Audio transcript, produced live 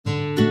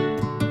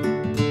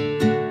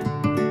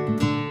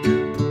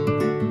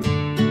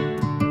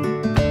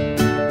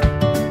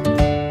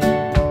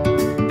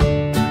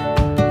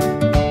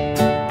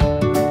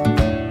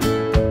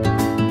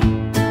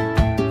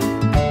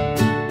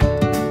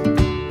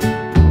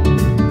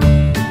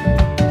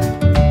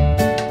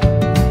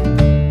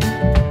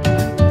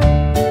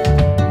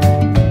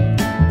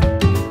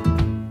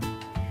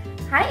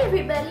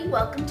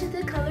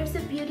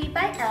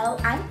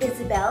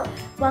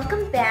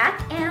welcome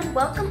back, and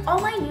welcome all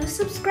my new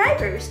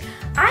subscribers.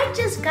 I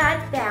just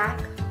got back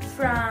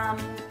from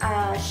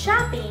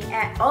shopping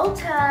at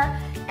Ulta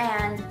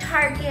and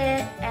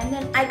Target, and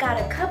then I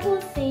got a couple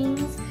of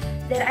things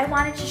that I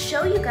wanted to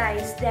show you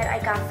guys that I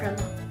got from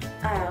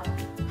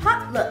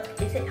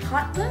HAUTELOOK. Is it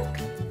HAUTELOOK?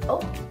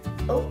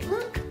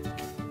 HAUTELOOK?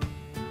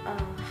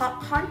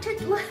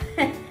 Haunted look?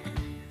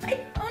 I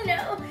don't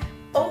know.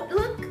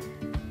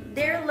 HAUTELOOK,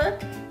 their look,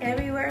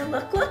 everywhere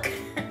look.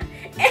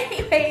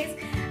 Anyways,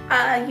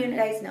 you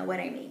guys know what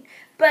I mean.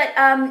 But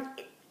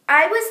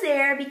I was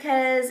there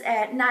because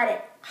not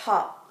at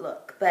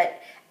HAUTELOOK,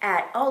 but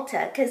at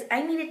Ulta, because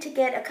I needed to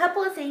get a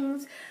couple of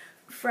things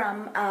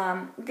from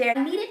there.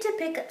 I needed to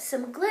pick up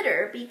some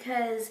glitter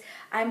because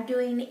I'm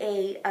doing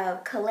a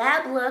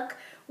collab look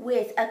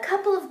with a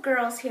couple of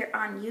girls here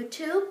on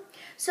YouTube.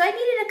 So I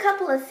needed a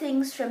couple of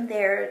things from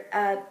there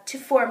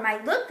for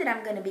my look that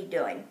I'm going to be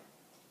doing.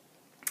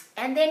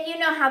 And then you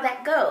know how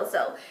that goes.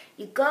 So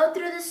you go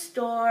through the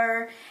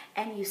store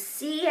and you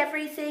see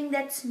everything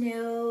that's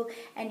new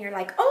and you're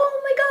like,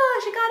 oh my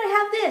gosh, I gotta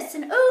have this,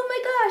 and oh my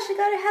gosh, I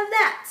gotta have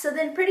that. So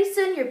then pretty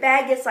soon your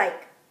bag is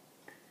like,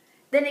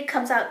 then it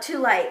comes out to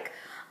like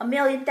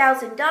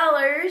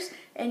 $1,000,000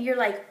 and you're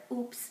like,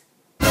 oops,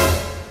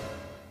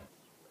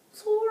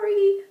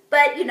 sorry.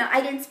 But you know,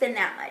 I didn't spend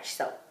that much.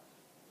 So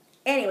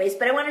anyways,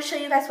 but I want to show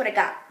you guys what I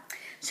got.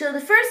 So the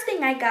first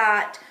thing I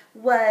got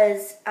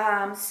was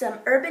some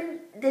Urban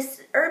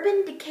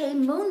Decay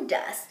Moon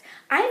Dust.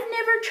 I've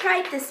never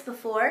tried this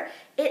before.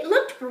 It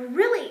looked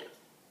really,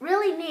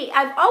 really neat.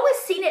 I've always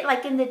seen it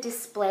like in the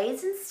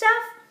displays and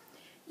stuff,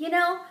 you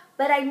know,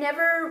 but I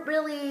never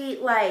really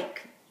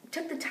like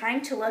took the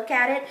time to look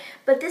at it.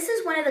 But this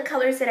is one of the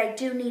colors that I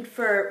do need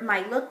for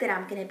my look that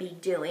I'm going to be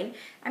doing.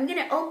 I'm going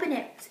to open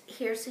it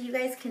here so you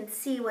guys can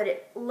see what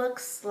it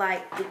looks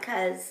like,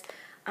 because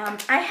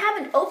I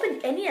haven't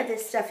opened any of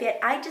this stuff yet.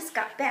 I just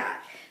got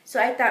back. So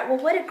I thought, well,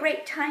 what a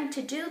great time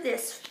to do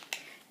this,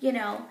 you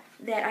know,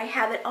 that I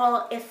have it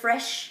all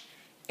fresho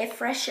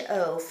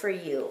for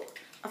you.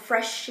 A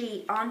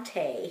freshy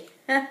ante.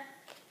 My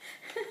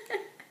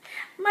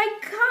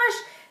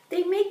gosh,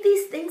 they make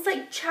these things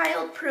like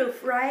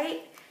child-proof,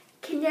 right?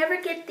 Can never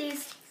get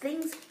these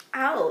things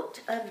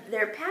out of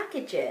their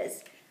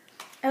packages.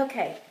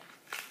 Okay.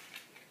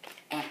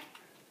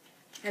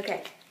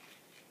 Okay.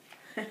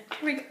 Here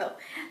we go.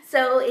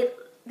 So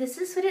this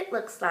is what it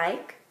looks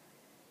like.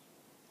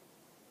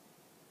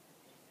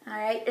 All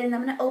right, and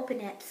I'm gonna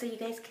open it so you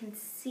guys can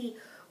see.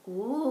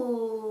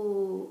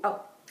 Ooh,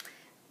 oh,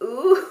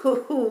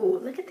 ooh,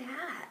 look at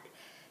that.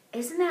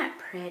 Isn't that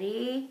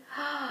pretty?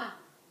 Oh,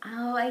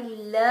 I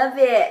love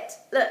it.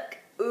 Look,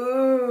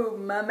 ooh,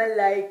 mama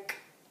like.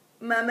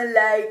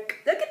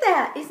 Look at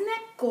that, isn't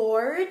that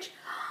gorge?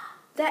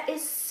 That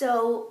is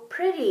so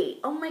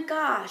pretty, oh my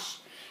gosh.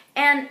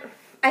 And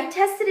I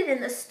tested it in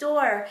the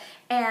store,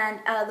 and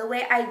the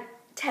way I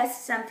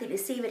test something to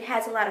see if it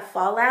has a lot of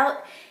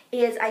fallout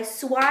is I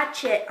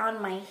swatch it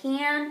on my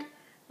hand,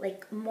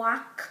 like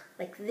mock,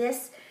 like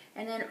this,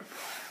 and then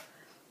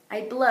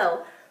I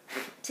blow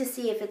to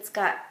see if it's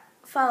got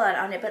fallout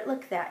on it. But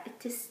look at that, it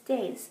just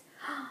stays.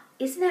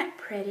 Isn't that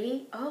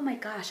pretty? Oh my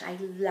gosh, I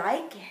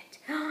like it.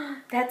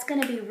 That's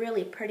gonna be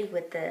really pretty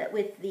with the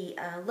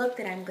look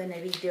that I'm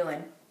gonna be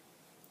doing.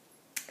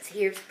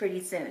 Here's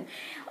pretty soon.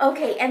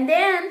 Okay, and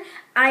then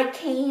I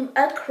came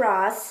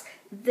across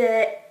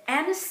the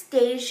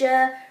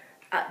Anastasia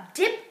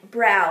Dip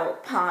Brow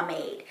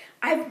Pomade.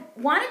 I've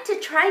wanted to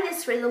try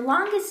this for the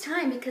longest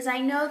time because I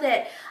know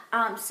that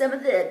some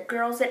of the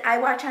girls that I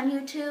watch on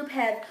YouTube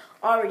have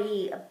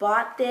already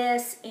bought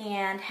this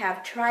and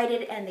have tried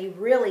it and they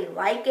really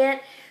like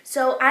it.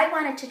 So I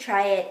wanted to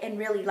try it and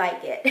really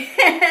like it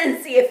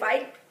and see if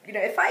I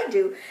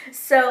do.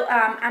 So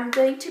I'm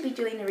going to be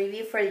doing a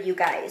review for you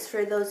guys,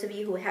 for those of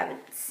you who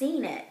haven't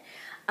seen it,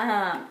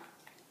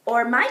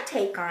 or my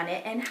take on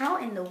it. And how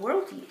in the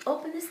world do you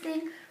open this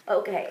thing?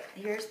 Okay,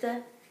 here's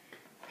the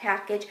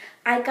package.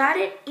 I got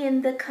it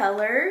in the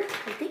color,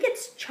 I think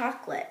it's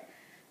chocolate,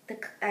 the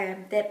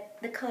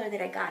color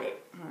that I got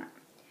it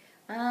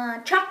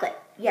on. Chocolate,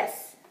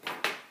 yes.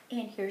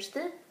 And here's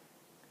the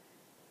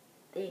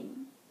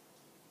thing.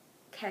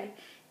 Okay.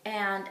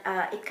 And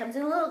it comes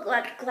in a little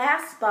like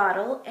glass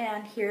bottle,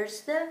 and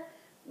here's the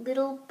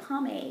little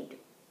pomade.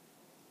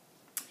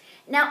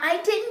 Now,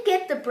 I didn't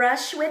get the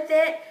brush with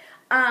it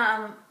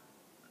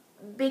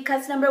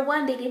because, number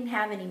one, they didn't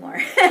have any more.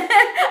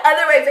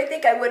 Otherwise, I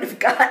think I would have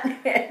gotten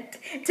it,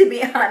 to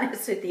be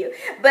honest with you.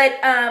 But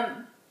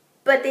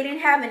they didn't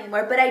have any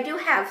more. But I do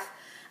have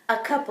a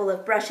couple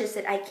of brushes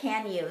that I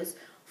can use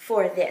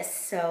for this.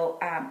 So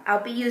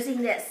I'll be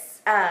using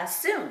this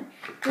soon,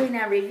 doing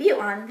a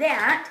review on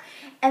that.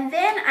 And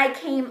then I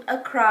came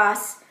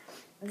across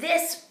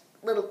this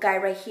little guy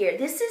right here.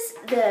 This is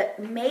the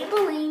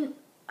Maybelline,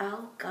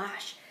 oh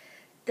gosh,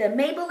 the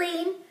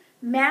Maybelline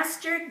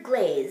Master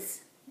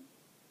Glaze.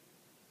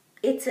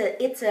 It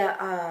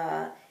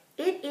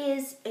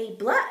is a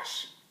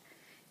blush,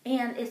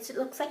 and it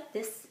looks like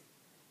this.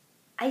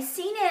 I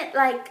seen it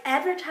like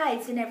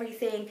advertised and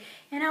everything,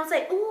 and I was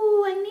like,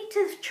 ooh, I need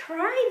to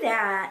try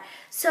that.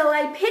 So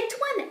I picked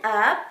one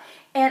up,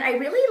 and I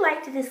really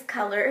liked this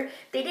color.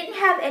 They didn't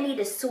have any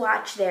to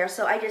swatch there,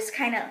 so I just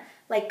kind of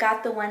like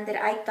got the one that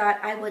I thought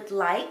I would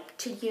like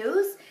to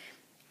use.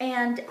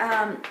 And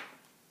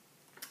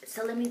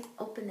so let me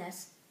open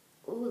this.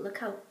 Ooh, look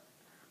how,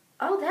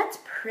 oh, that's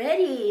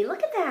pretty.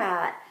 Look at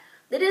that.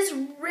 That is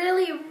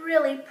really,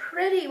 really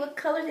pretty. What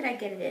color did I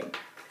get it in?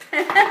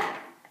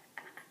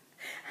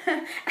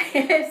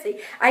 See,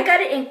 I got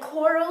it in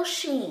Coral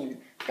Sheen.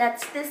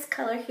 That's this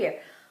color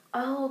here.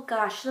 Oh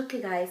gosh, look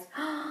you guys.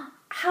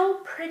 How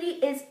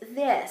pretty is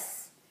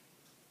this?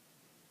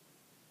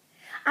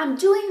 I'm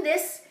doing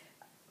this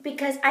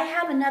because I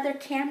have another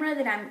camera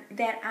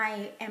that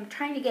I am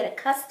trying to get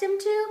accustomed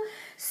to.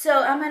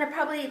 So I'm gonna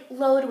probably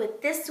load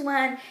with this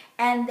one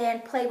and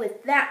then play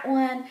with that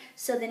one,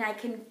 so then I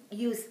can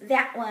use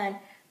that one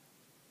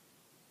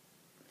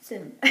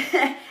soon.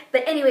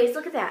 But anyways,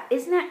 look at that.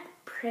 Isn't that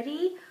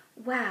pretty?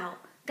 Wow,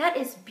 that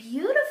is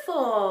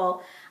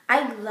beautiful.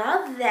 I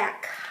love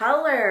that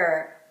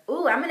color.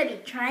 Ooh, I'm gonna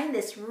be trying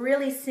this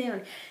really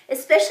soon,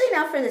 especially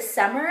now for the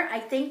summer. I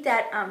think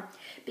that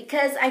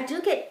because I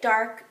do get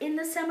dark in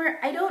the summer,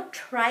 I don't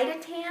try to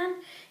tan.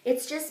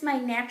 It's just my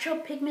natural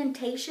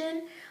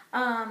pigmentation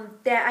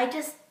that I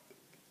just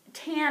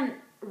tan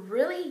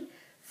really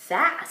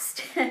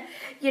fast.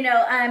 You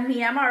know, I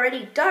mean, I'm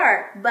already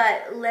dark,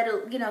 but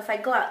you know, if I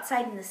go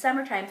outside in the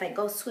summertime, if I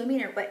go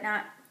swimming or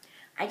whatnot,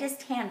 I just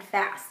tan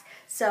fast.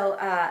 So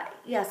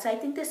yeah, so I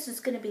think this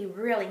is going to be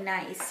really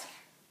nice.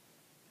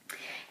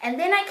 And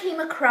then I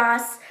came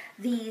across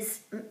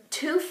these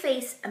Too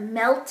Faced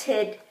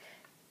melted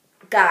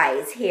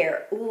guys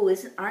here. Ooh,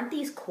 aren't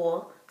these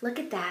cool? Look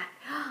at that.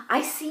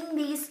 I seen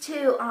these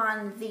too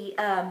on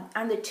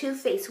the Too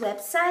Faced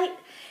website,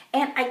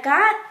 and I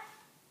got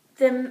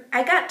them.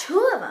 I got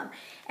two of them,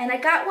 and I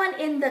got one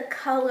in the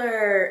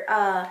color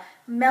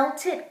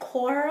melted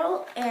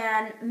coral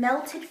and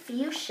melted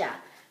fuchsia.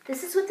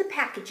 This is what the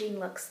packaging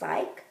looks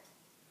like.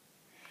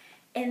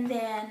 And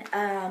then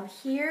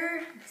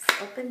here,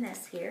 let's open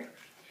this here.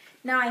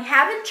 Now I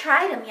haven't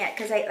tried them yet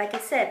because like I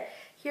said,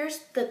 here's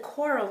the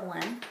coral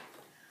one.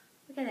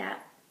 Look at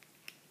that.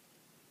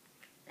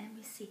 Let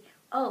me see.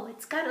 Oh,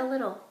 it's got a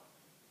little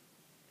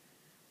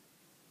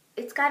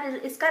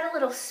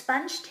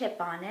sponge tip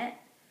on it.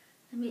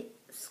 Let me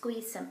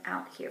squeeze some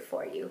out here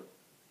for you.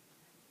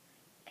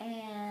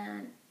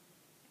 And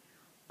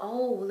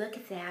oh, look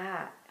at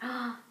that.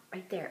 Oh,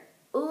 right there.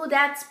 Ooh,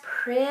 that's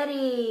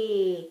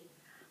pretty.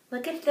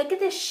 Look at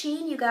the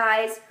sheen, you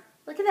guys.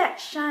 Look at that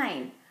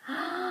shine.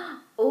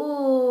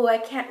 Ooh, I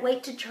can't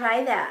wait to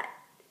try that.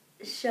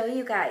 Show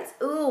you guys.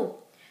 Ooh,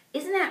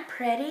 isn't that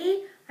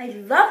pretty? I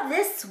love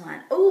this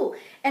one. Ooh,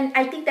 and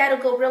I think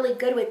that'll go really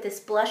good with this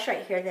blush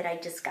right here that I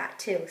just got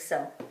too.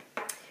 So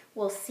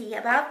we'll see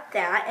about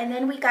that. And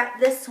then we got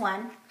this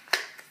one,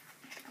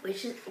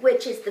 which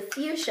is the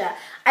fuchsia.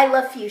 I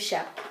love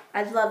fuchsia.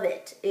 I love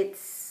it.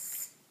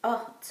 It's,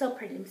 oh, it's so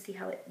pretty. Let me see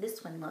how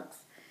this one looks.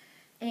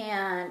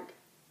 And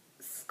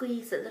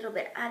squeeze a little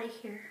bit out of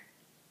here.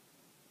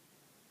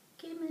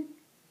 Come in.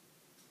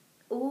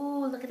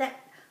 Ooh, look at that.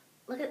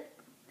 Look at,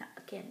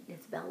 again,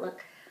 Isabel,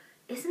 look.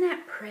 Isn't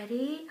that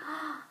pretty?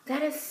 Oh,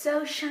 that is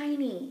so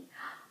shiny.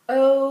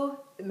 Oh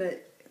my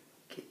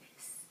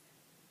goodness.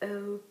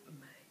 Oh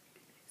my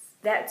goodness.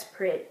 That's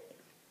pretty.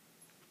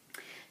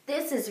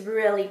 This is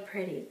really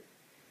pretty.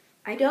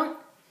 I don't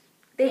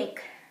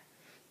think,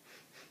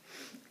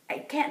 I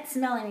can't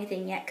smell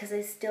anything yet because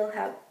I still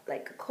have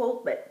like a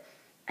cold, but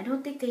I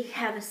don't think they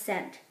have a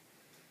scent.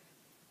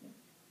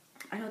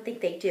 I don't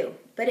think they do.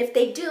 But if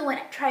they do, when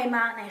I try them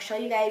out and I show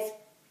you guys,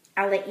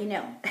 I'll let you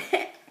know.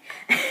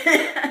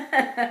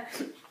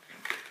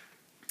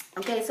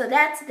 Okay, so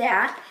that's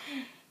that.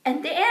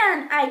 And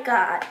then I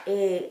got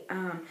a,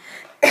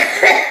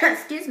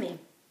 excuse me.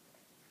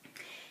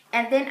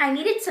 And then I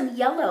needed some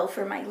yellow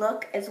for my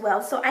look as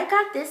well. So I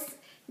got this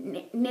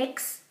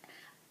NYX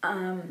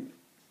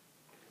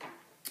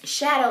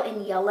shadow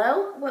in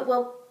yellow.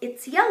 Well,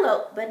 it's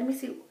yellow, but let me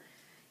see.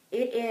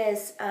 It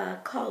is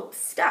called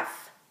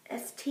Stuff.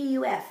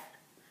 S-T-U-F.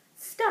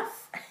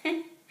 Stuff.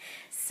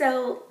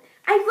 So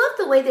I love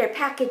the way their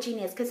packaging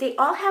is because they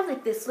all have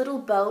like this little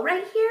bow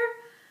right here.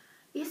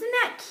 Isn't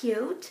that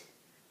cute?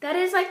 That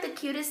is like the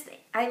cutest thing.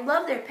 I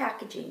love their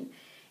packaging.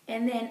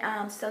 And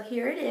then, so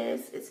here it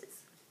is. It's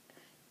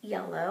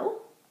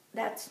yellow.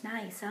 That's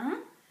nice, huh?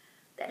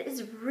 That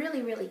is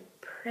really, really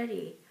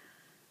pretty.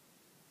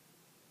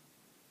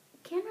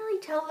 Can't really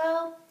tell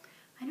though.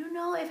 I don't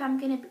know if I'm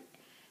going to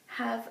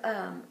have,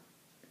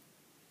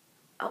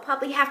 I'll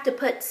probably have to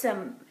put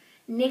some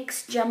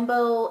NYX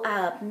Jumbo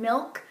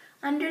milk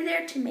under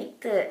there to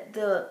make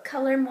the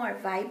color more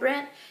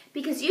vibrant,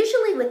 because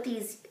usually with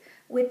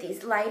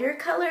these lighter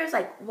colors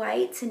like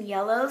whites and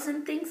yellows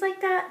and things like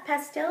that,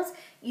 pastels,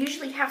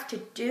 usually have to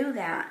do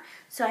that.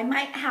 So I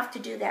might have to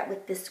do that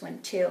with this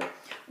one too.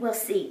 We'll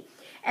see.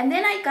 And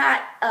then I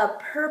got a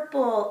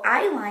purple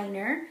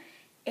eyeliner,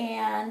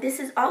 and this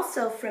is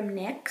also from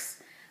NYX.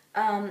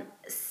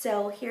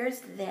 So here's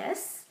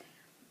this.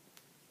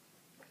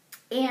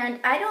 And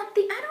I don't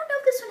know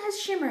if this one has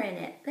shimmer in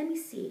it. Let me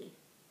see.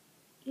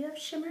 You have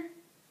shimmer?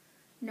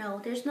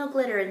 No, there's no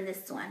glitter in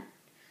this one.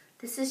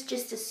 This is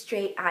just a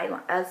straight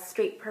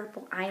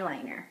purple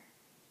eyeliner.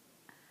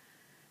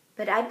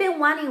 But I've been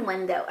wanting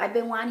one though. I've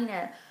been wanting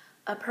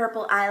a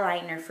purple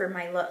eyeliner for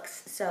my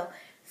looks.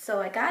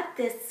 So I got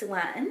this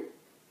one.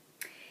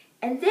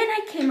 And then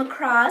I came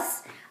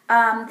across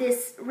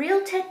this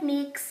Real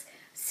Techniques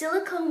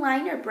silicone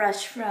liner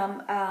brush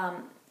from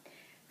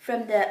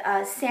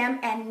the Sam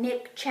and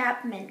Nick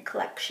Chapman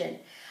collection.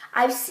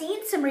 I've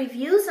seen some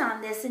reviews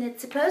on this, and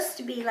it's supposed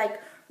to be like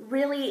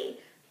really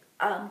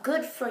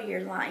good for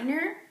your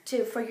liner,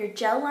 for your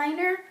gel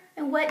liner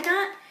and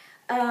whatnot.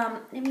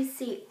 Let me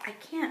see. I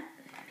can't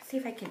see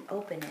if I can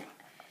open it.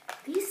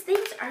 These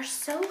things are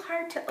so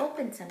hard to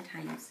open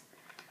sometimes.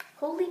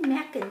 Holy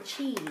mac and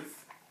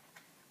cheese.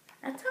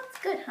 That sounds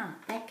good, huh?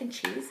 Mac and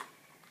cheese.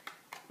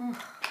 Oh,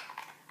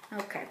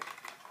 okay.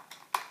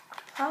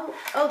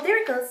 Oh,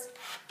 there it goes.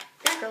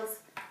 There it goes.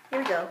 Here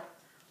we go.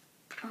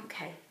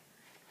 Okay.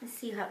 Let's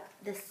see how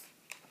this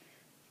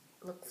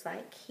looks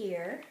like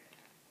here.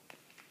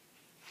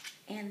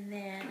 And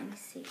then, let me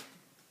see.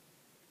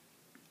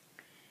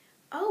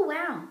 Oh,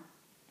 wow.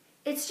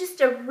 It's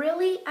just a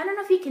really, I don't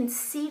know if you can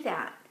see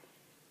that.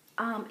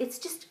 It's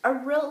just a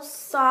real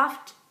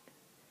soft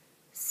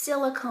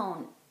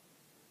silicone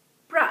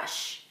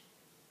brush.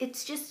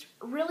 It's just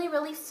really,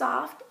 really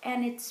soft,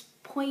 and it's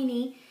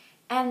pointy,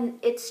 and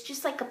it's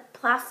just like a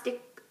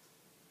plastic,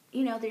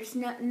 you know, there's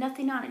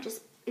nothing on it.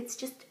 It's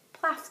just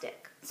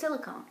plastic,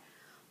 silicone.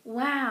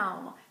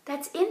 Wow,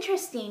 that's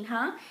interesting,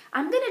 huh?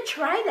 I'm going to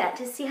try that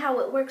to see how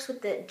it works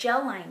with the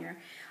gel liner.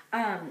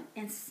 And,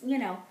 you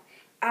know,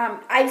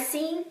 I've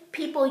seen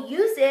people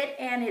use it,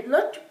 and it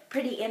looked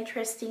pretty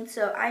interesting,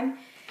 so I'm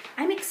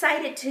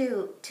excited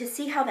to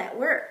see how that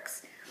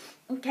works.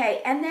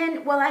 Okay, and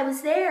then while I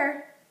was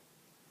there,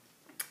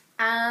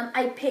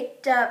 I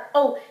picked up,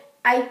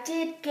 I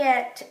did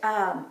get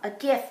a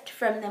gift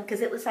from them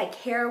because it was like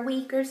Hair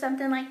Week or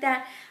something like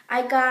that.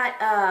 I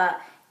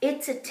got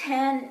It's a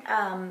 10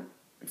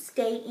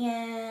 Stay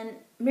In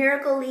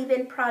Miracle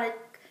Leave-In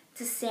product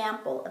to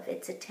sample of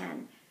It's a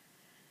 10.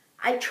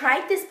 I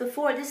tried this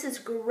before. This is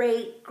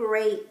great,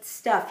 great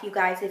stuff, you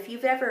guys. If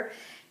you've ever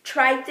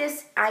tried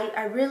this,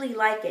 I really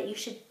like it. You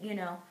should, you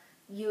know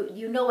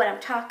what I'm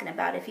talking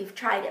about if you've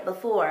tried it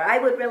before. I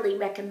would really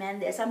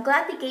recommend this. I'm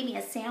glad they gave me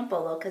a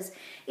sample though, because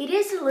it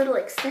is a little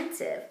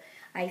expensive,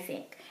 I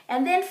think.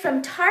 And then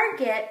from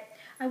Target,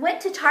 I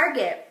went to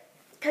Target,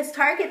 because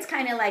Target's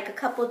kind of like a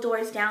couple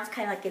doors down. It's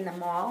kind of like in the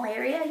mall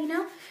area, you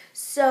know.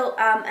 So,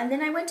 and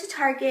then I went to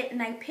Target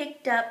and I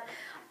picked up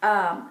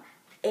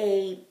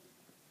a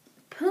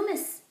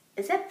pumice.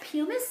 Is that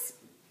pumice?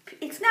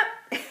 It's not.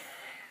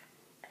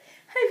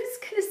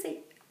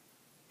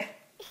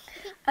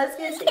 I was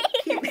gonna say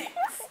pumice.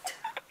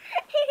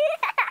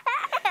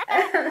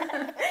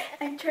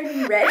 I'm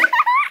turning red.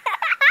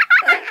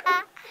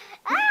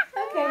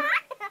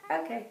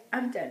 Okay,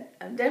 I'm done.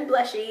 I'm done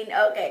blushing.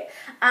 Okay,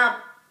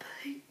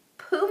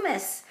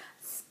 pumice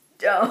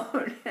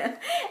stone.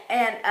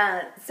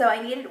 And so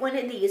I needed one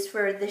of these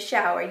for the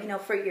shower, you know,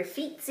 for your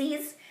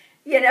feetsies,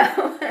 you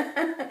know.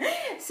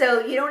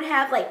 So you don't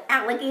have like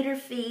alligator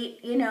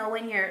feet, you know,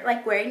 when you're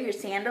like wearing your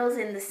sandals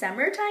in the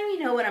summertime. You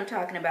know what I'm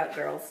talking about,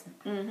 girls.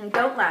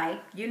 Don't lie.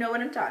 You know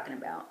what I'm talking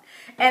about.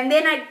 And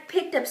then I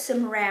picked up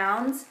some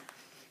rounds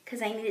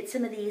because I needed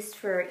some of these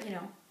for, you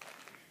know,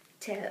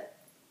 to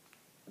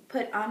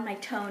put on my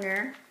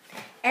toner.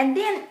 And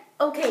then,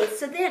 okay,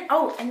 so then,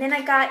 and then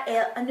I got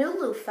a new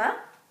loofah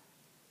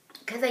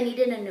because I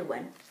needed a new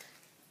one.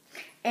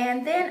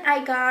 And then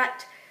I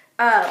got,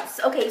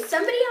 okay,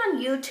 somebody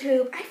on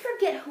YouTube, I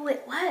forget who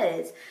it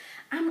was.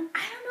 I don't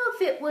know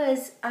if it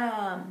was,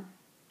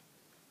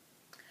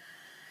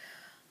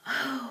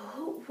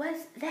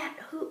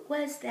 who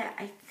was that?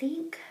 I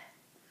think,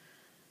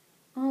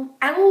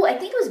 I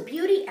think it was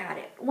Beauty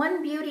Addict,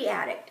 one Beauty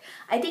Addict.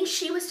 I think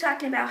she was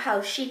talking about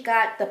how she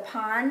got the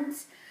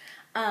Pond's,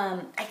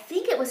 I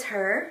think it was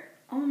her.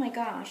 Oh my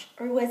gosh.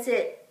 Or was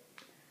it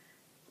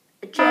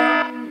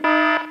Jen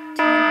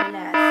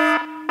Tannerless?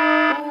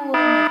 Oh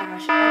my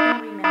gosh, I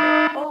don't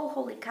remember. Oh,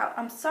 holy cow.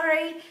 I'm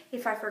sorry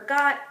if I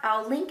forgot.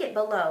 I'll link it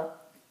below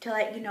to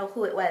let you know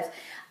who it was.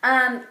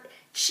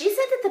 She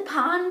said that the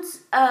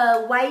Pond's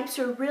wipes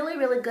are really,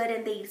 really good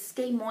and they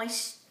stay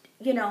moist,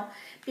 you know,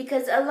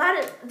 because a lot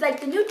of, like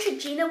the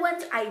Neutrogena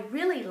ones, I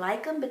really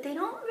like them, but they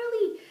don't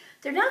really,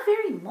 they're not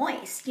very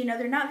moist, you know,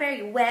 they're not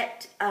very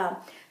wet.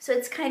 So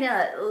it's kind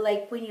of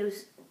like when you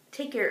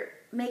take your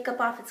makeup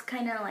off, it's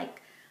kind of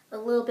like a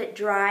little bit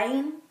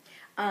drying.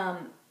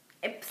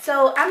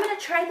 So I'm going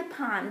to try the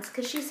Pond's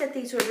because she said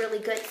these were really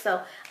good.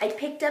 So I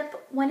picked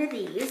up one of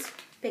these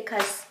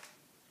because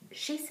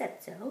she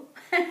said so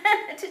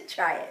to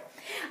try it.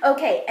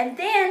 Okay, and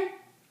then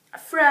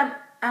from,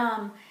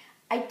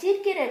 I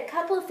did get a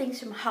couple of things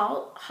from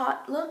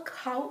HAUTELOOK,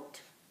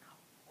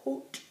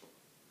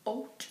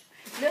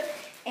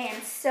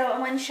 And so I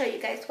want to show you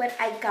guys what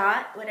I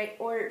got, what I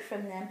ordered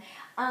from them.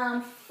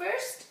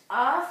 First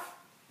off,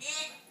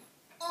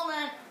 hold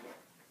on.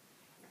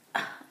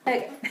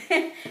 Okay,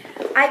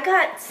 I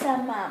got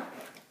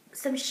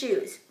some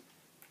shoes.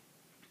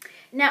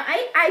 Now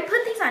I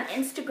put these on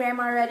Instagram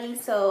already,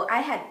 so I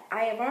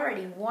have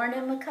already worn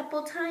them a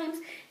couple times.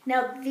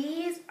 Now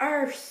these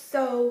are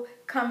so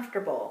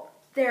comfortable.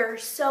 They're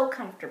so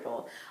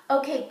comfortable.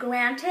 Okay,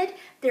 granted,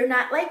 they're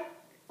not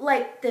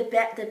like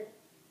the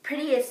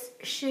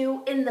prettiest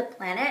shoe in the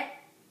planet,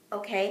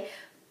 okay,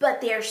 but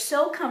they're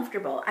so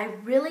comfortable. I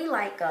really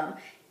like them,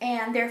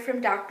 and they're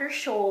from Dr.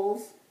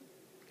 Scholl's.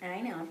 I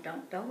know,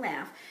 don't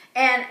laugh.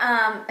 And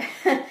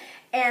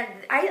and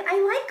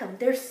I like them.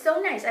 They're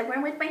so nice. I wear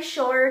them with my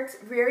shorts.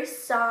 Very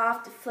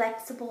soft,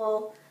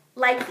 flexible.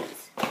 Like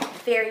these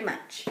very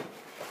much.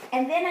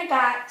 And then I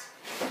got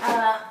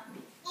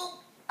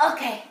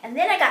and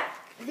then I got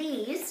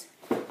these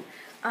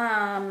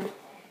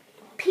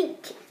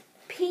Pink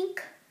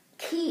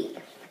Key.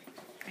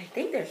 I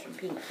think they're from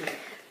Pink Key.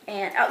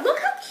 And look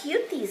how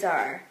cute these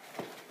are.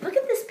 Look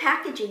at this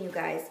packaging, you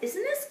guys.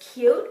 Isn't this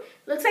cute?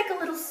 Looks like a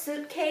little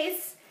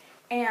suitcase,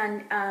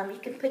 and you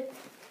can put,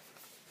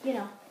 you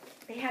know,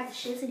 they have the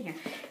shoes in here.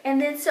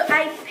 And then, so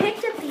I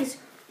picked up these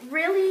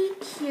really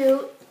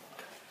cute,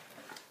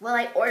 well,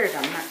 I ordered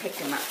them, not picked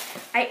them up.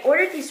 I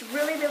ordered these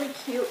really, really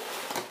cute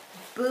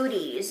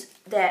booties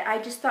that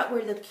I just thought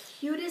were the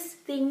cutest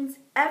things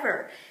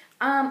ever.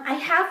 I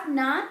have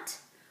not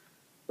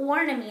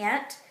worn them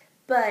yet,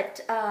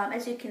 but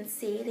as you can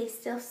see, they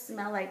still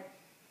smell like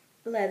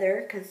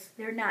leather because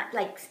they're not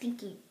like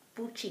stinky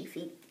Gucci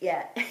feet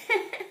yet.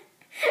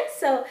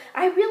 So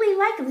I really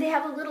like them. They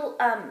have a little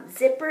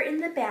zipper in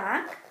the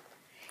back,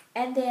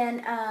 and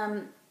then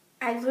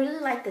I really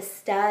like the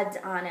studs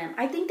on them.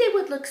 I think they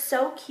would look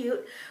so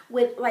cute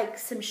with like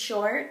some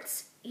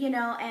shorts, you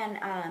know,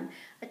 and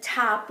a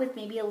top with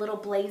maybe a little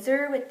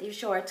blazer with your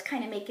shorts,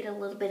 kind of make it a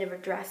little bit of a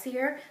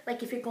dressier,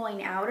 like if you're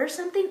going out or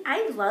something.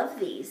 I love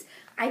these.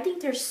 I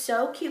think they're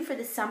so cute for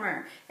the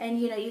summer, and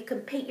you know, you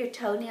can paint your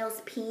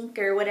toenails pink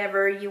or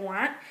whatever you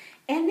want.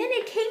 And then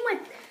it came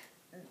with,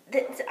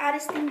 the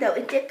oddest thing though,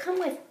 it did come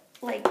with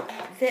like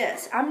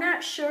this. I'm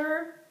not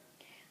sure,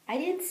 I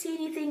didn't see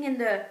anything in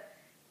the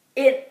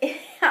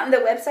on the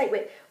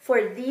website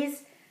for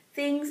these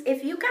things.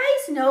 If you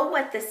guys know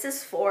what this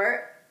is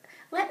for,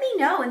 let me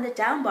know in the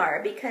down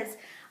bar, because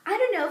I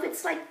don't know if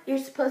it's like you're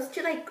supposed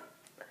to like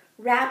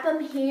wrap them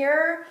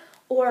here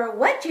or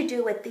what you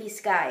do with these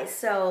guys.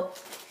 So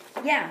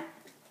yeah,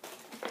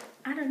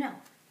 I don't know.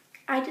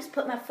 I just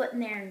put my foot in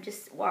there and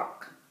just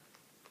walk.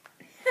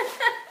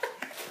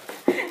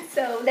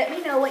 So let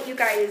me know what you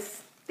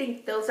guys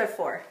think those are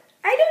for.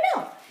 I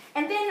don't know.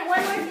 And then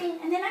one more thing,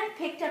 and then I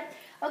picked up,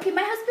 okay,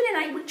 my husband and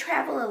I, we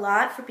travel a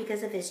lot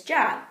because of his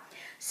job.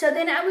 So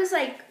then I was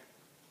like,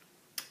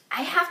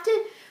 I have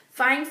to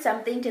find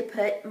something to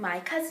put my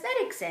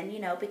cosmetics in, you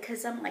know,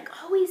 because I'm like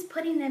always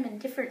putting them in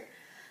different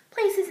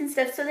places and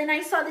stuff. So then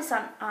I saw this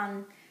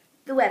on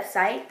the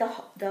website, the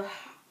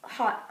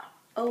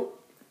HAUTELOOK.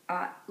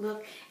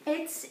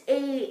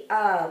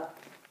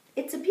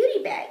 It's a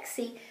beauty bag.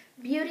 See,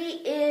 beauty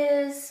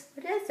is,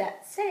 what does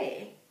that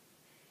say?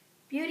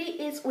 Beauty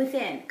is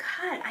within.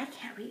 God, I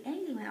can't read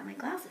anything without my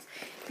glasses.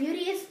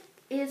 Beauty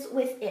is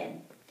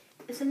within.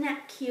 Isn't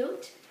that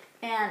cute?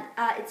 And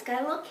it's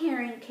got a little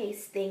carrying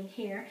case thing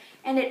here.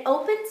 And it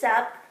opens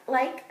up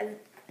like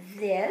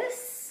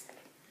this.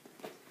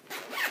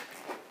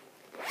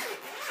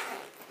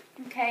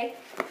 Okay.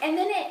 And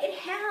then it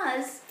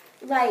has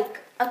like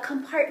a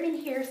compartment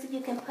here so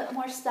you can put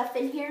more stuff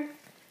in here.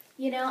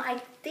 You know,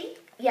 I think,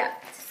 yeah,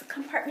 it's a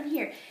compartment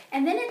here.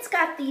 And then it's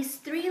got these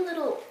three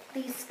little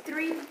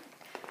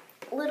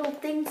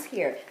things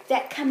here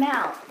that come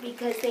out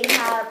because they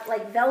have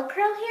like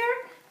Velcro here.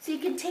 So you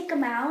can take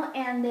them out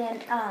and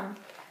then,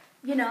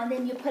 you know,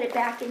 then you put it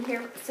back in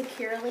here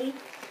securely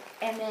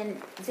and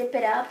then zip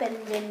it up, and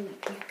then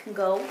you can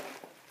go,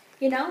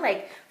 you know,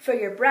 like for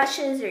your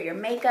brushes or your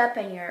makeup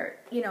and your,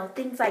 you know,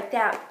 things like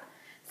that.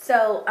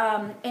 So,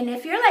 and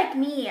if you're like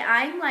me,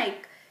 I'm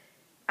like,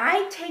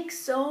 I take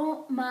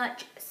so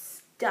much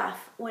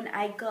stuff when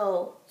I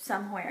go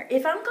somewhere.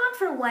 If I'm gone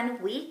for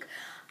 1 week,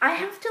 I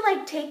have to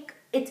like take,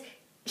 it's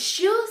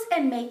shoes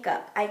and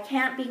makeup. I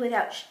can't be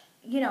without,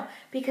 you know,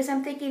 because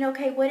I'm thinking,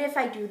 okay, what if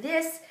I do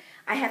this?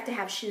 I have to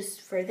have shoes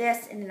for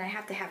this, and then I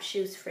have to have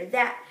shoes for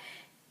that.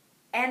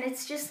 And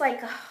it's just like,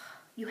 oh,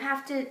 you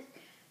have to.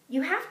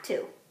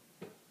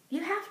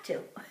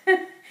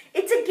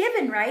 It's a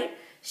given, right?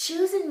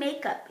 Shoes and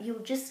makeup,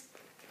 you just,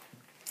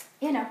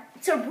 you know,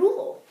 it's a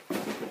rule.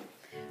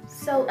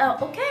 So,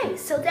 okay,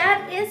 so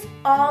that is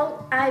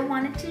all I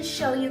wanted to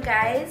show you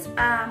guys,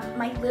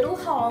 my little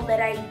haul that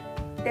I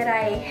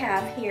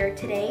have here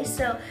today.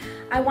 So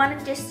I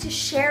wanted just to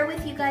share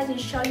with you guys and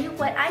show you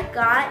what I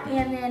got,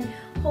 and then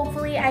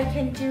hopefully I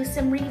can do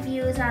some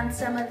reviews on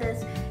some of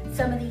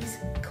these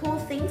cool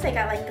things. I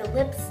got like the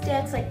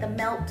lipsticks, like the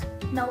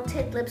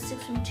melted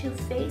lipsticks from Too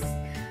Faced,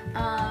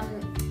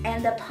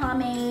 and the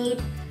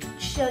pomade,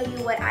 show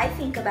you what I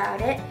think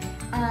about it.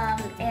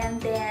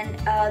 And then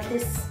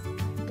this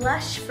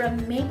blush from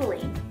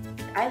Maybelline.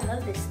 I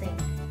love this thing.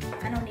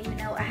 I don't even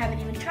know, I haven't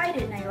even tried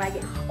it and I like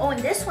it. Oh,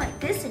 and this one,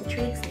 this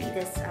intrigues me,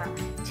 this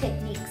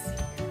Techniques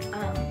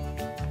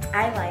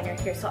eyeliner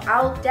here. So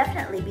I'll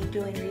definitely be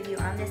doing a review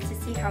on this to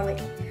see how it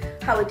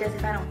does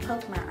if I don't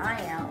poke my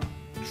eye out.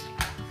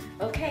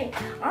 Okay,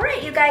 all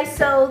right, you guys,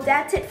 so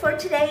that's it for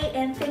today,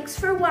 and thanks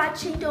for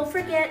watching. Don't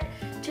forget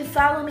to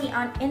follow me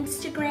on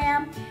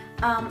Instagram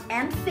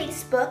and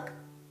Facebook.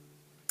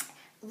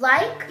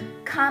 Like,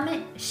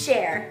 comment,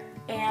 share,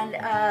 and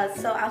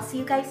so I'll see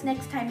you guys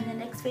next time in the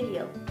next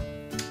video.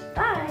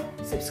 Bye.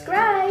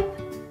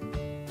 Subscribe.